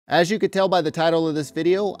As you could tell by the title of this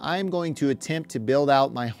video, I'm going to attempt to build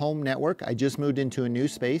out my home network. I just moved into a new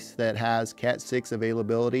space that has Cat 6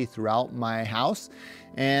 availability throughout my house,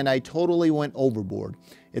 and I totally went overboard.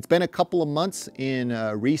 It's been a couple of months in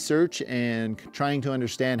research and trying to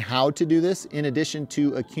understand how to do this, in addition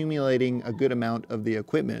to accumulating a good amount of the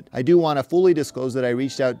equipment. I do want to fully disclose that I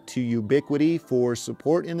reached out to Ubiquiti for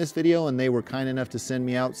support in this video, and they were kind enough to send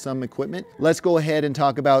me out some equipment. Let's go ahead and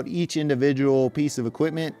talk about each individual piece of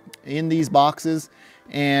equipment in these boxes,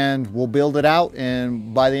 and we'll build it out.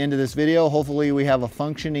 And by the end of this video, hopefully we have a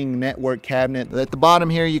functioning network cabinet. At the bottom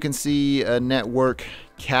here, you can see a network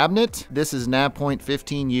cabinet. This is nav point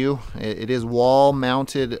 15U. It is wall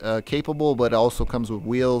mounted capable, but it also comes with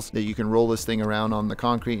wheels that you can roll this thing around on the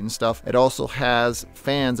concrete and stuff. It also has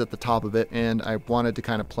fans at the top of it, and I wanted to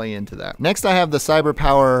kind of play into that. Next, I have the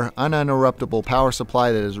CyberPower uninterruptible power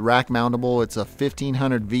supply that is rack mountable. It's a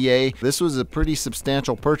 1500 VA. This was a pretty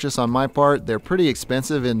substantial purchase on my part. They're pretty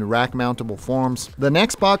expensive in rack mountable forms. The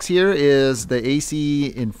next box here is the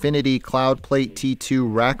AC Infinity Cloud Plate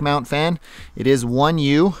T2 rack mount fan. It is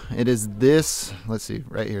 1U. It is this, let's see,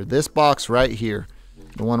 right here, this box right here,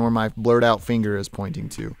 the one where my blurred out finger is pointing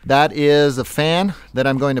to. That is a fan that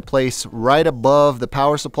I'm going to place right above the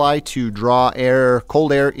power supply to draw air,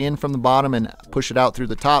 cold air in from the bottom and push it out through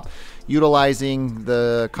the top, utilizing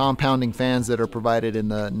the compounding fans that are provided in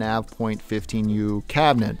the nav point 15U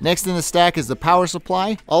cabinet. Next in the stack is the power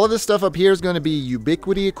supply. All of this stuff up here is going to be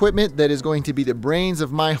Ubiquiti equipment that is going to be the brains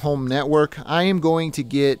of my home network. I am going to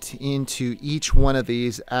get into each one of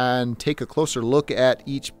these and take a closer look at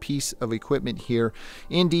each piece of equipment here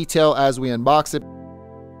in detail as we unbox it.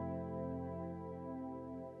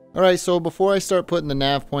 Alright, so before I start putting the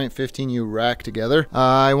nav point 15U rack together,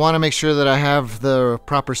 I want to make sure that I have the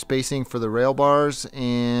proper spacing for the rail bars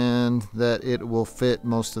and that it will fit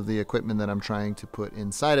most of the equipment that I'm trying to put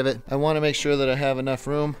inside of it. I want to make sure that I have enough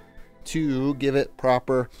room to give it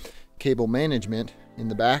proper cable management in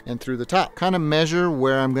the back and through the top. Kind of measure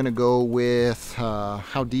where I'm going to go with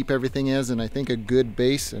how deep everything is, and I think a good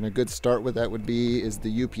base and a good start with that would be is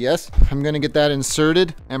the UPS. I'm going to get that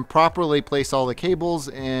inserted and properly place all the cables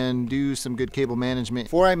and do some good cable management.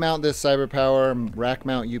 Before I mount this CyberPower rack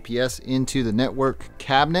mount UPS into the network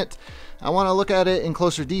cabinet, I want to look at it in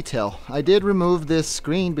closer detail. I did remove this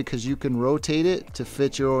screen because you can rotate it to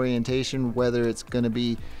fit your orientation, whether it's going to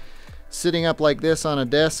be sitting up like this on a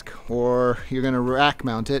desk or you're going to rack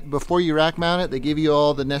mount it. Before you rack mount it, they give you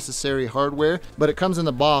all the necessary hardware, but it comes in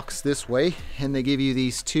the box this way, and they give you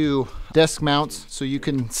these two desk mounts so you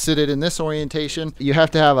can sit it in this orientation. You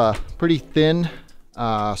have to have a pretty thin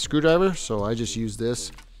screwdriver, so I just use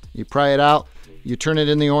this. You pry it out, you turn it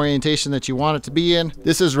in the orientation that you want it to be in.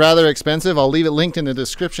 This is rather expensive. I'll leave it linked in the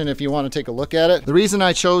description if you want to take a look at it. The reason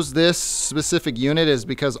I chose this specific unit is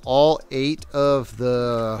because all 8 of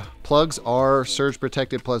the plugs are surge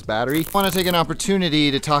protected plus battery. I want to take an opportunity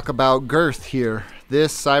to talk about girth here.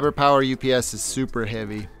 This CyberPower UPS is super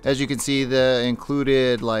heavy. As you can see, the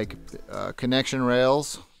included connection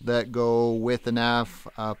rails that go with the nav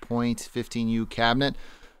point 15U cabinet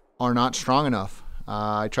are not strong enough.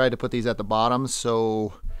 I tried to put these at the bottom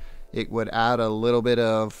so it would add a little bit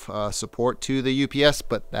of support to the UPS,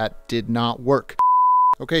 but that did not work.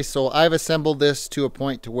 Okay, so I've assembled this to a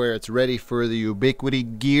point to where it's ready for the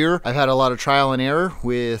Ubiquiti gear. I've had a lot of trial and error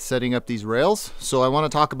with setting up these rails, so I want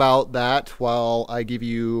to talk about that while I give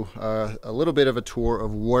you a little bit of a tour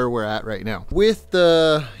of where we're at right now. With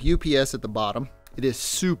the UPS at the bottom, it is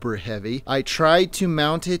super heavy. I tried to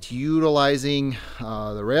mount it utilizing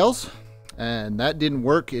the rails, and that didn't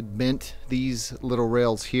work. It bent these little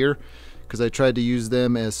rails here because I tried to use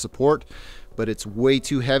them as support, but it's way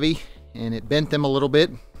too heavy and it bent them a little bit.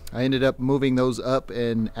 I ended up moving those up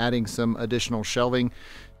and adding some additional shelving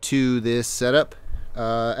to this setup.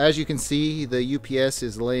 As you can see, the UPS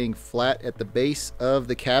is laying flat at the base of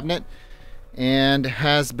the cabinet and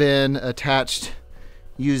has been attached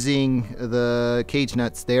using the cage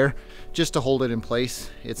nuts there just to hold it in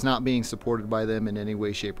place. It's not being supported by them in any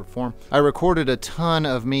way, shape, or form. I recorded a ton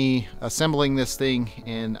of me assembling this thing,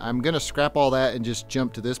 and I'm gonna scrap all that and just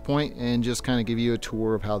jump to this point and just kind of give you a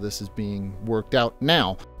tour of how this is being worked out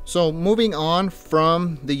now. So moving on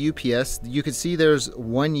from the UPS, you can see there's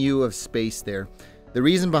 1U of space there. The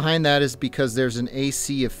reason behind that is because there's an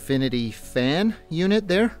AC Affinity fan unit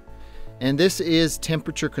there. And this is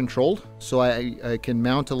temperature controlled, so I can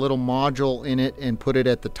mount a little module in it and put it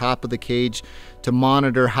at the top of the cage to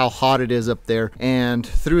monitor how hot it is up there. And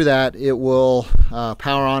through that, it will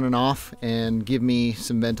power on and off and give me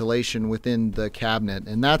some ventilation within the cabinet.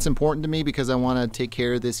 And that's important to me because I want to take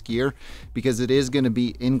care of this gear, because it is going to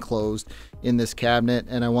be enclosed in this cabinet,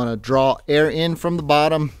 and I want to draw air in from the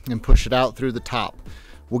bottom and push it out through the top.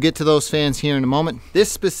 We'll get to those fans here in a moment. This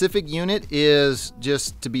specific unit is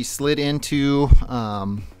just to be slid into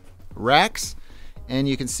racks, and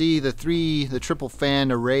you can see the triple fan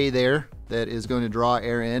array there that is going to draw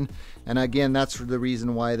air in. And again, that's the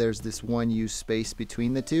reason why there's this one use space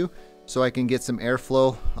between the two, so I can get some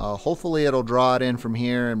airflow. Hopefully it'll draw it in from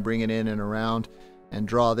here and bring it in and around and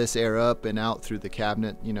draw this air up and out through the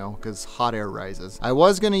cabinet, you know, because hot air rises. I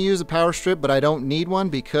was going to use a power strip, but I don't need one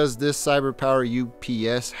because this CyberPower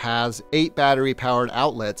UPS has 8 battery powered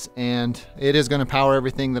outlets, and it is going to power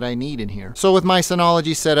everything that I need in here. So with my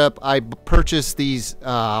Synology setup, I purchased these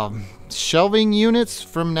shelving units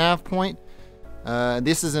from NavPoint.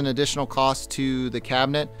 This is an additional cost to the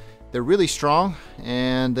cabinet. They're really strong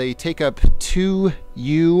and they take up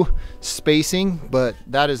 2U spacing, but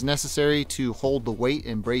that is necessary to hold the weight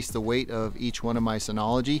and brace the weight of each one of my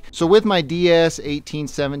Synology. So with my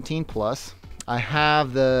DS1817 Plus, I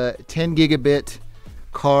have the 10 gigabit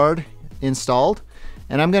card installed,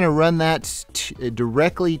 and I'm going to run that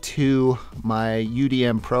directly to my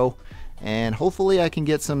UDM Pro, and hopefully I can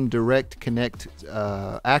get some direct connect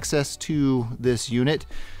access to this unit.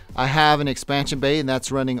 I have an expansion bay, and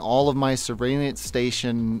that's running all of my surveillance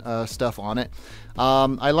station stuff on it.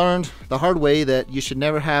 I learned the hard way that you should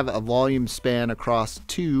never have a volume span across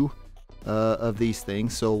 2 of these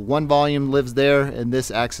things. So one volume lives there, and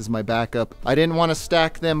this acts as my backup. I didn't want to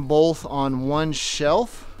stack them both on one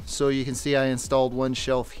shelf, so you can see I installed one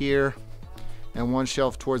shelf here and one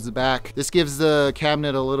shelf towards the back. This gives the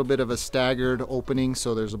cabinet a little bit of a staggered opening,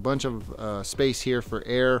 so there's a bunch of space here for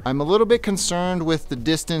air. I'm a little bit concerned with the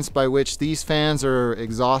distance by which these fans are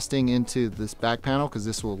exhausting into this back panel, because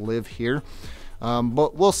this will live here.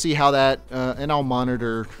 But we'll see how that, and I'll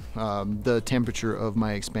monitor the temperature of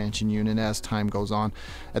my expansion unit as time goes on.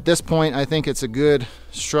 At this point, I think it's a good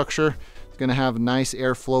structure. It's gonna have nice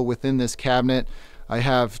airflow within this cabinet. I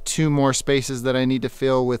have 2 more spaces that I need to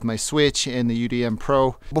fill with my switch and the UDM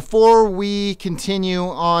Pro. Before we continue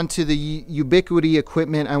on to the Ubiquity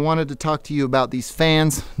equipment, I wanted to talk to you about these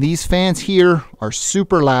fans. These fans here are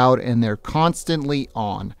super loud and they're constantly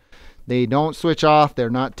on. They don't switch off, they're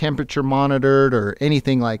not temperature monitored or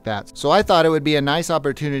anything like that. So I thought it would be a nice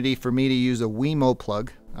opportunity for me to use a Wemo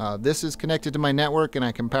plug. This is connected to my network and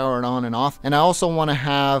I can power it on and off. And I also want to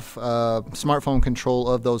have smartphone control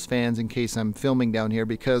of those fans in case I'm filming down here,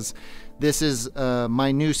 because this is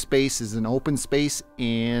my new space is an open space,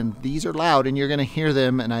 and these are loud and you're going to hear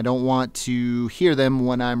them, and I don't want to hear them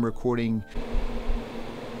when I'm recording.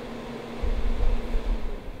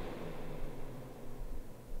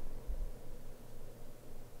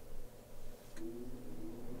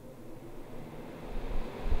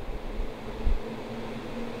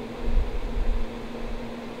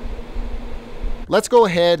 Let's go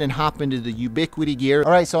ahead and hop into the Ubiquity gear.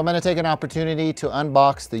 All right, so I'm gonna take an opportunity to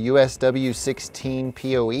unbox the USW16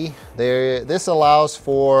 PoE. This allows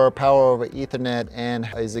for power over Ethernet and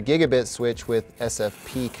is a gigabit switch with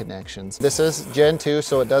SFP connections. This is Gen 2,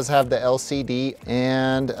 so it does have the LCD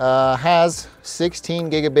and has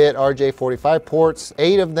 16 gigabit RJ45 ports.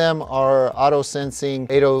 8 of them are auto sensing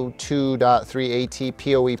 802.3 AT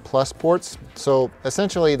PoE plus ports. So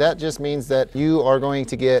essentially that just means that you are going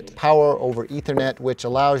to get power over Ethernet, which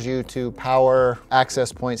allows you to power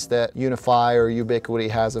access points that UniFi or Ubiquity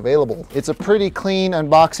has available. It's a pretty clean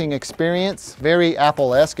unboxing experience, very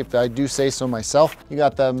Apple-esque if I do say so myself. You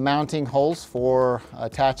got the mounting holes for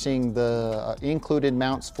attaching the included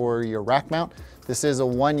mounts for your rack mount. This is a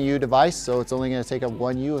 1U device, so it's only going to take up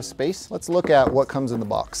 1U of space. Let's look at what comes in the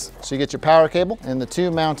box. So you get your power cable and the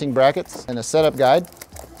 2 mounting brackets and a setup guide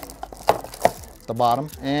at the bottom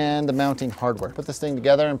and the mounting hardware. Put this thing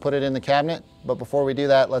together and put it in the cabinet. But before we do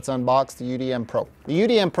that, let's unbox the UDM Pro. The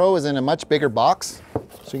UDM Pro is in a much bigger box.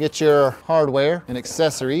 So you get your hardware and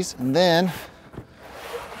accessories, and then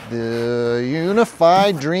the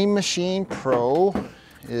UniFi Dream Machine Pro.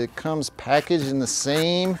 It comes packaged in the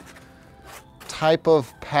same type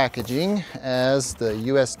of packaging as the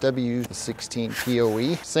USW16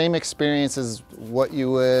 PoE. Same experience as what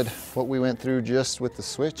we went through just with the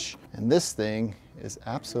switch. And this thing is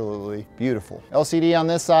absolutely beautiful. LCD on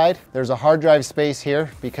this side. There's a hard drive space here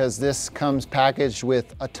because this comes packaged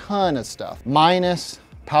with a ton of stuff, minus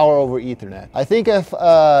power over Ethernet. I think if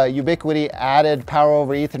Ubiquiti added power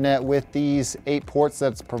over Ethernet with these 8 ports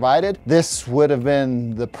that's provided, this would have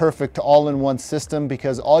been the perfect all-in-one system,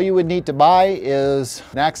 because all you would need to buy is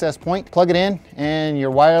an access point, plug it in, and your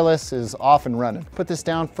wireless is off and running. Put this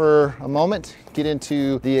down for a moment, get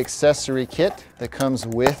into the accessory kit that comes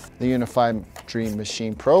with the UniFi Dream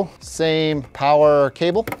Machine Pro. Same power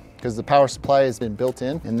cable, because the power supply has been built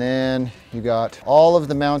in. And then you got all of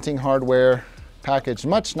the mounting hardware packaged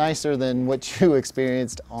much nicer than what you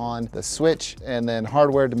experienced on the Switch, and then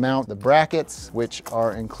hardware to mount the brackets, which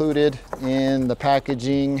are included in the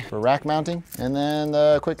packaging for rack mounting, and then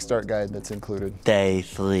the quick start guide that's included. Day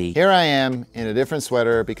 3. Here I am in a different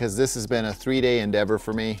sweater because this has been a 3-day endeavor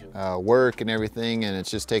for me, work and everything, and it's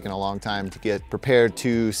just taken a long time to get prepared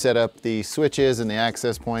to set up the switches and the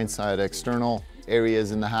access points. I had external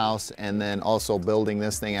areas in the house, and then also building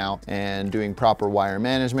this thing out and doing proper wire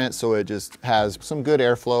management so it just has some good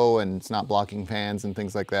airflow and it's not blocking fans and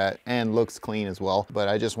things like that, and looks clean as well. But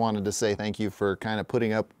I just wanted to say thank you for kind of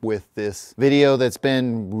putting up with this video that's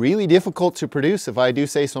been really difficult to produce, if I do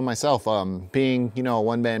say so myself. Being, you know, a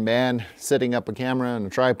one-man band, setting up a camera and a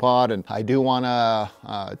tripod, and I do want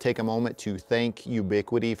to take a moment to thank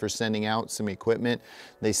Ubiquiti for sending out some equipment.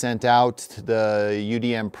 They sent out the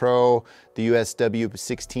UDM Pro, the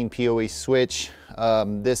USW16 PoE switch,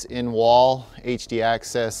 this in-wall HD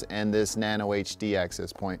access, and this nano HD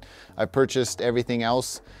access point. I purchased everything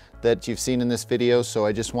else that you've seen in this video, so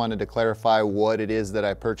I just wanted to clarify what it is that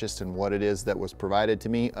I purchased and what it is that was provided to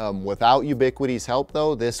me. Without Ubiquiti's help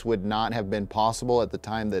though, this would not have been possible at the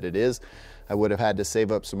time that it is. I would have had to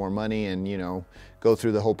save up some more money and, you know, go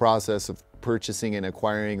through the whole process of purchasing and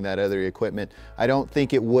acquiring that other equipment. I don't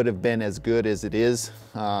think it would have been as good as it is.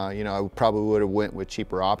 You know, I probably would have went with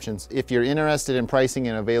cheaper options. If you're interested in pricing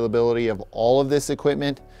and availability of all of this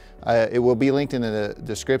equipment, it will be linked in the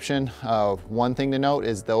description. One thing to note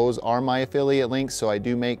is those are my affiliate links, so I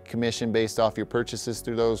do make commission based off your purchases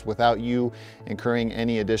through those without you incurring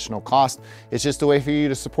any additional cost. It's just a way for you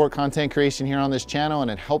to support content creation here on this channel,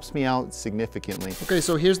 and it helps me out significantly. Okay,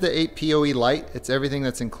 so here's the 8 PoE light. It's everything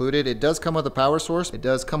that's included. It does come with a power source. It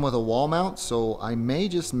does come with a wall mount, so I may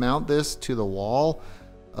just mount this to the wall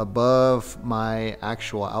above my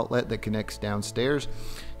actual outlet that connects downstairs.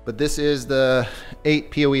 But this is the 8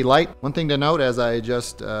 PoE light. One thing to note as I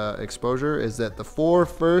adjust exposure is that the 4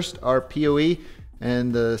 first are PoE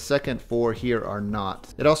and the second 4 here are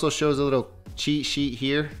not. It also shows a little cheat sheet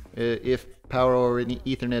here if power over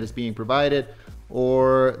Ethernet is being provided,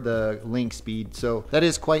 or the link speed. So that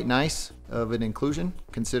is quite nice of an inclusion,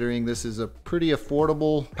 considering this is a pretty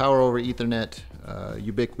affordable power over Ethernet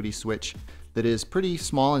Ubiquiti switch that is pretty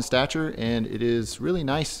small in stature, and it is really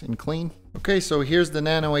nice and clean. Okay, so here's the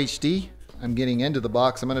Nano HD. I'm getting into the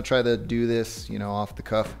box. I'm gonna try to do this, you know, off the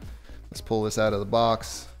cuff. Let's pull this out of the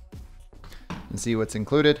box and see what's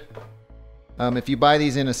included. If you buy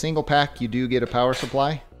these in a single pack, you do get a power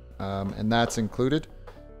supply, and that's included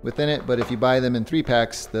within it. But if you buy them in 3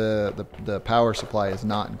 packs, the power supply is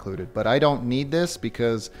not included. But I don't need this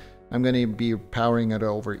because I'm gonna be powering it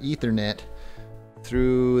over Ethernet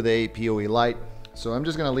through the 8 PoE light. So I'm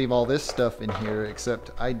just gonna leave all this stuff in here,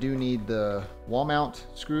 except I do need the wall mount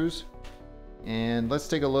screws. And let's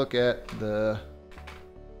take a look at the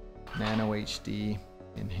Nano HD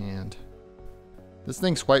in hand. This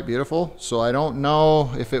thing's quite beautiful, so I don't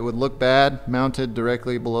know if it would look bad mounted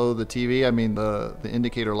directly below the TV. I mean, the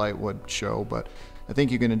indicator light would show, but I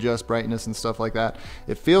think you can adjust brightness and stuff like that.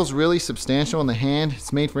 It feels really substantial in the hand.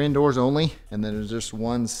 It's made for indoors only. And then there's just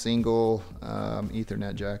one single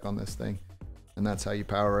Ethernet jack on this thing. And that's how you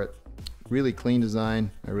power it. Really clean design.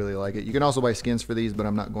 I really like it. You can also buy skins for these, but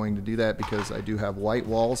I'm not going to do that because I do have white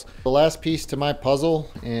walls. The last piece to my puzzle,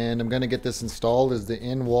 and I'm gonna get this installed, is the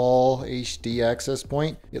in-wall HD access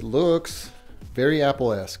point. It looks very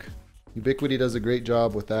Apple-esque. Ubiquiti does a great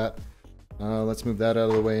job with that. Let's move that out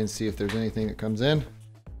of the way and see if there's anything that comes in.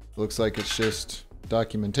 Looks like it's just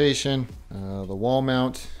documentation, the wall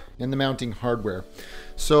mount, and the mounting hardware.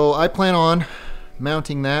 So I plan on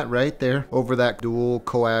mounting that right there over that dual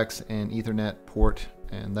coax and Ethernet port,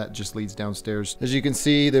 and that just leads downstairs. As you can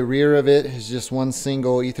see, the rear of it is just one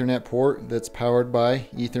single Ethernet port that's powered by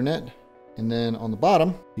Ethernet. And then on the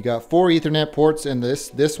bottom, you got 4 Ethernet ports, and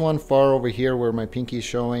this one far over here where my pinky's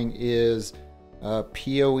showing is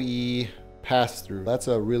PoE pass-through. That's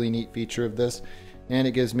a really neat feature of this, and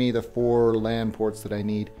it gives me the 4 LAN ports that I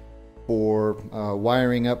need for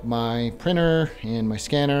wiring up my printer and my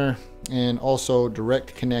scanner, and also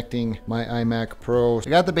direct connecting my iMac Pro. I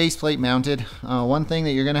got the base plate mounted. One thing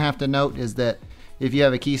that you're gonna have to note is that if you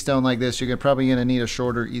have a keystone like this, you're probably going to need a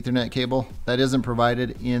shorter Ethernet cable. That isn't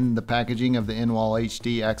provided in the packaging of the in-wall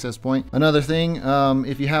HD access point. Another thing,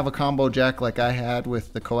 if you have a combo jack like I had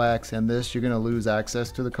with the coax and this, you're going to lose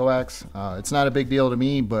access to the coax. It's not a big deal to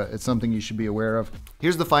me, but it's something you should be aware of.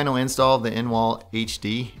 Here's the final install of the in-wall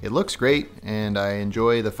HD. It looks great, and I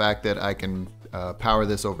enjoy the fact that I can power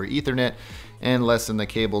this over Ethernet and lessen the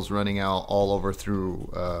cables running out all over through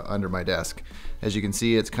under my desk. As you can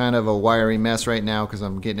see, it's kind of a wiry mess right now because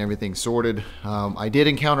I'm getting everything sorted. I did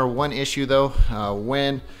encounter one issue though.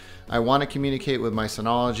 When I want to communicate with my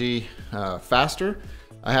Synology faster,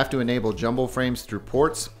 I have to enable jumbo frames through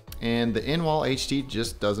ports, and the in-wall HD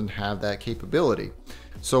just doesn't have that capability.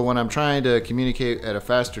 So when I'm trying to communicate at a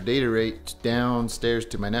faster data rate downstairs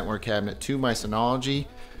to my network cabinet to my Synology,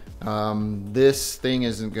 this thing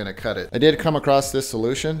isn't going to cut it. I did come across this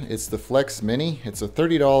solution. It's the Flex Mini. It's a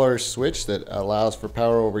 $30 switch that allows for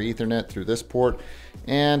power over Ethernet through this port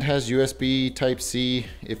and has USB Type-C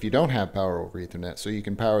if you don't have power over Ethernet. So you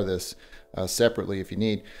can power this separately if you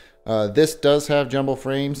need. This does have jumbo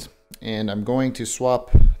frames, and I'm going to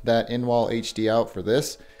swap that in-wall HD out for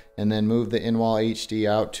this and then move the in-wall HD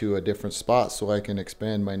out to a different spot so I can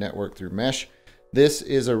expand my network through mesh. This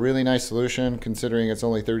is a really nice solution considering it's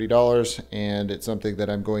only $30, and it's something that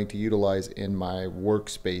I'm going to utilize in my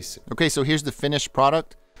workspace. Okay, so here's the finished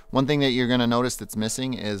product. One thing that you're going to notice that's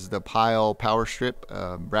missing is the pile power strip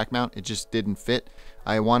rack mount. It just didn't fit.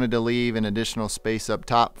 I wanted to leave an additional space up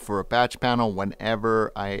top for a patch panel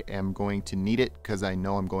whenever I am going to need it, because I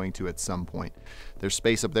know I'm going to at some point. There's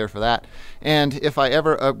space up there for that. And if I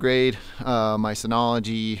ever upgrade my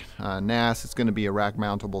Synology NAS, it's going to be a rack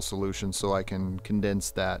mountable solution, so I can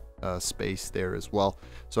condense that space there as well.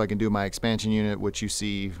 So I can do my expansion unit, which you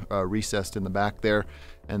see recessed in the back there,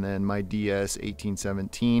 and then my DS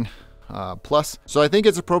 1817 Plus. So I think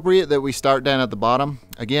it's appropriate that we start down at the bottom.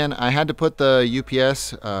 Again, I had to put the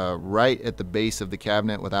UPS right at the base of the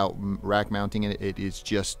cabinet without rack mounting it. It is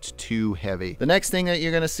just too heavy. The next thing that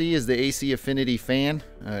you're going to see is the AC Affinity fan.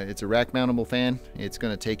 It's a rack mountable fan. It's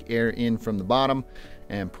going to take air in from the bottom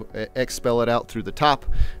and expel it out through the top.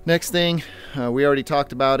 Next thing, we already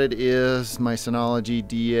talked about it, is my Synology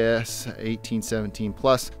DS 1817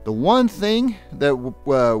 Plus. The one thing that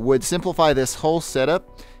would simplify this whole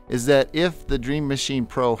setup is that if the Dream Machine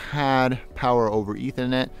Pro had power over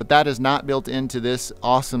Ethernet, but that is not built into this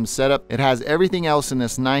awesome setup. It has everything else in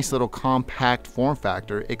this nice little compact form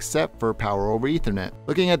factor except for power over Ethernet.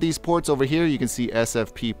 Looking at these ports over here, you can see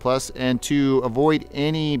SFP Plus, and to avoid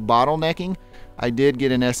any bottlenecking, I did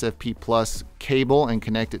get an SFP Plus cable and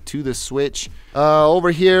connect it to the switch.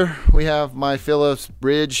 Over here, we have my Philips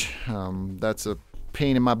bridge. That's a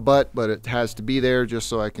pain in my butt, but it has to be there just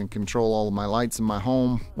so I can control all of my lights in my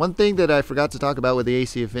home. One thing that I forgot to talk about with the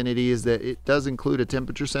AC Affinity is that it does include a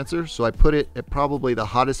temperature sensor. So I put it at probably the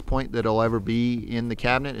hottest point that it'll ever be in the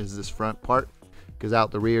cabinet is this front part, because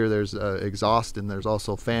out the rear there's exhaust, and there's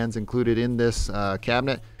also fans included in this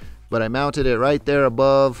cabinet. But I mounted it right there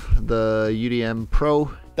above the UDM Pro.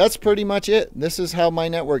 That's pretty much it. This is how my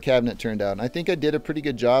network cabinet turned out. And I think I did a pretty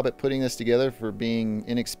good job at putting this together for being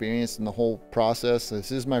inexperienced in the whole process.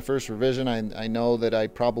 This is my first revision. I know that I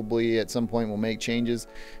probably at some point will make changes,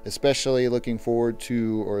 especially looking forward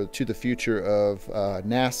to the future of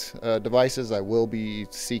NAS devices. I will be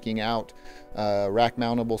seeking out rack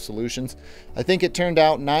mountable solutions. I think it turned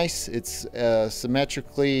out nice. It's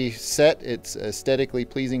symmetrically set. It's aesthetically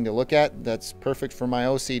pleasing to look at. That's perfect for my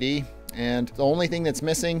OCD. And the only thing that's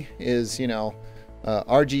missing is, you know,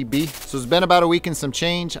 RGB. So it's been about a week and some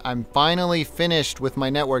change. I'm finally finished with my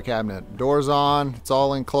network cabinet. Doors on, it's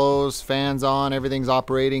all enclosed, fans on, everything's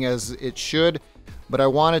operating as it should. But I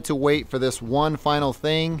wanted to wait for this one final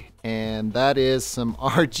thing, and that is some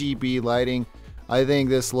RGB lighting. I think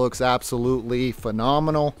this looks absolutely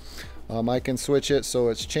phenomenal. I can switch it so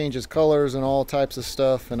it changes colors and all types of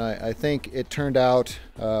stuff, and I think it turned out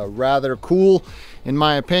rather cool in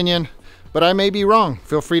my opinion. But I may be wrong.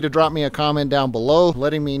 Feel free to drop me a comment down below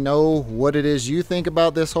letting me know what it is you think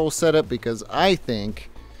about this whole setup, because I think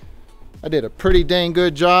I did a pretty dang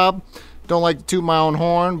good job. Don't like to toot my own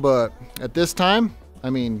horn, but at this time, I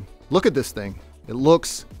mean, look at this thing. It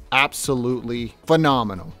looks absolutely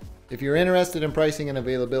phenomenal. If you're interested in pricing and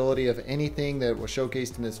availability of anything that was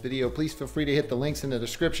showcased in this video, please feel free to hit the links in the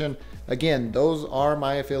description. Again, those are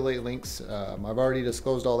my affiliate links. I've already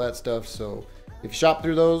disclosed all that stuff, so if you shop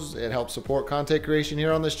through those, it helps support content creation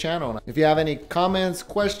here on this channel. If you have any comments,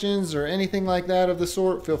 questions, or anything like that of the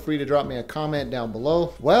sort, feel free to drop me a comment down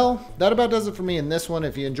below. Well, that about does it for me in this one.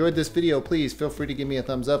 If you enjoyed this video, please feel free to give me a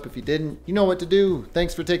thumbs up. If you didn't, you know what to do.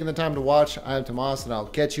 Thanks for taking the time to watch. I'm Tomas, and I'll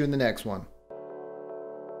catch you in the next one.